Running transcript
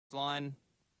line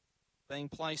being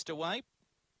placed away.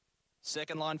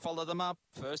 Second line follow them up.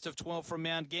 First of 12 from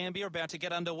Mt-Gambier, about to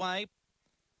get underway.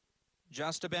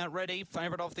 Just about ready.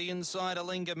 Favourite off the inside,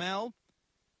 Mt-Gambier.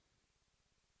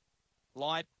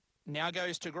 Light now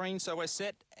goes to green, so we're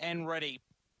set and ready.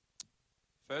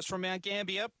 First from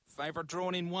Mt-Gambier, favourite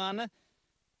drawn in one.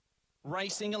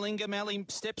 Racing, Mt-Gambier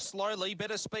steps slowly.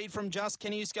 Better speed from Just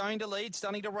Kenny's going to lead.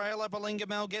 Starting to rail up,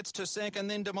 Mt-Gambier gets to second.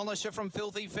 Then Demolisher from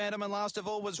Filthy Phantom. And last of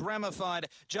all was Ramified.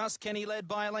 Just Kenny led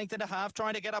by a length and a half.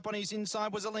 Trying to get up on his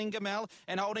inside was Mt-Gambier.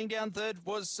 And holding down third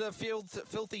was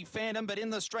Filthy Phantom. But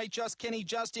in the straight, Just Kenny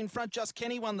just in front. Just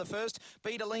Kenny won the first.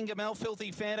 Beat Mt-Gambier.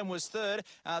 Filthy Phantom was third.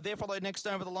 They're followed next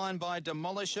over the line by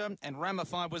Demolisher. And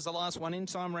Ramified was the last one in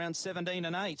time, round 17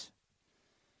 and 8.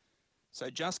 So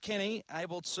Just Kenny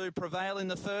able to prevail in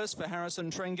the first for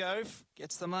Harrison Trengove.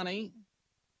 Gets the money.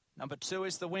 Number 2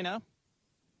 is the winner.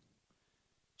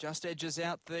 Just edges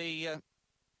out the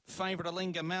favourite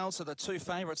Mt-Gambier. So the two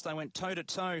favourites, they went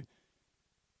toe-to-toe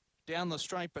down the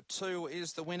straight. But 2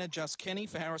 is the winner, Just Kenny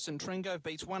for Harrison Trengove.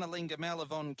 Beats 1 Mt-Gambier,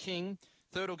 Von King.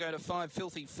 Third will go to 5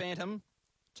 Filthy Phantom,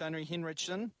 Tony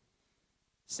Hinrichsen.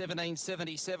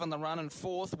 17.77 the run. And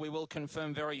fourth we will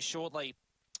confirm very shortly.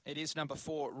 It is number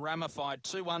 4, Ramified,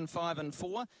 2-1-5 and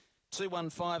 4.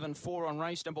 2-1-5 and 4 on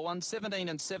race number 1. 17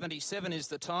 and 77 is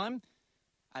the time.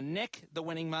 A neck, the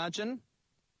winning margin,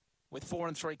 with 4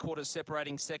 3/4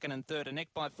 separating second and third. A neck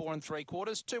by 4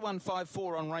 3/4.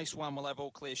 2-1-5-4 on race 1. We'll have all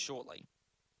clear shortly.